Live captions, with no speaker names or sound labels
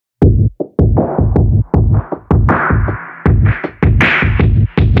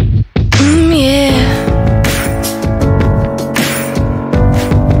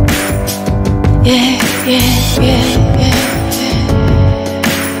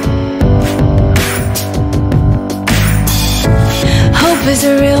is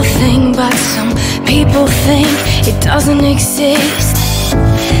a real thing, but some people think it doesn't exist.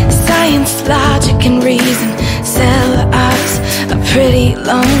 Science, logic, and reason sell us a pretty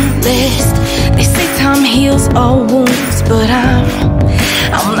long list. They say time heals all wounds, but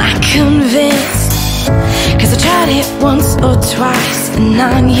I'm not convinced. 'Cause I tried it once or twice, and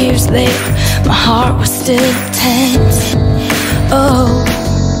 9 years later my heart was still tense. Oh,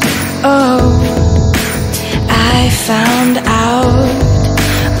 oh, I found out.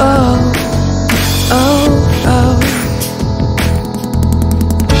 Oh, oh, oh.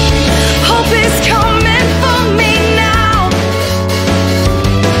 Hope is coming for me now.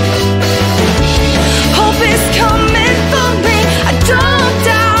 Hope is coming for me, I don't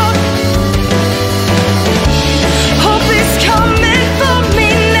doubt. Hope is coming for me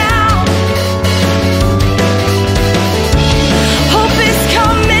now. Hope is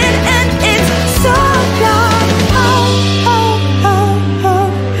coming and it's so loud. Oh, oh, oh, oh,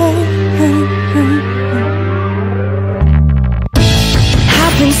 oh, oh.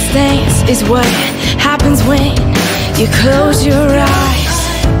 Happenstance is what happens when you close your eyes,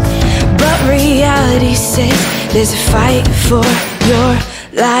 but reality says there's a fight for your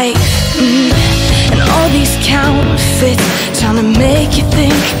life. And all these counterfeits trying to make you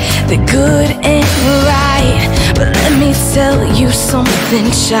think they're good and right. But let me tell you something,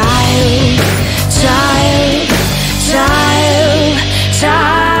 child, child, child,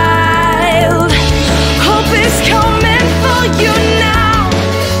 child.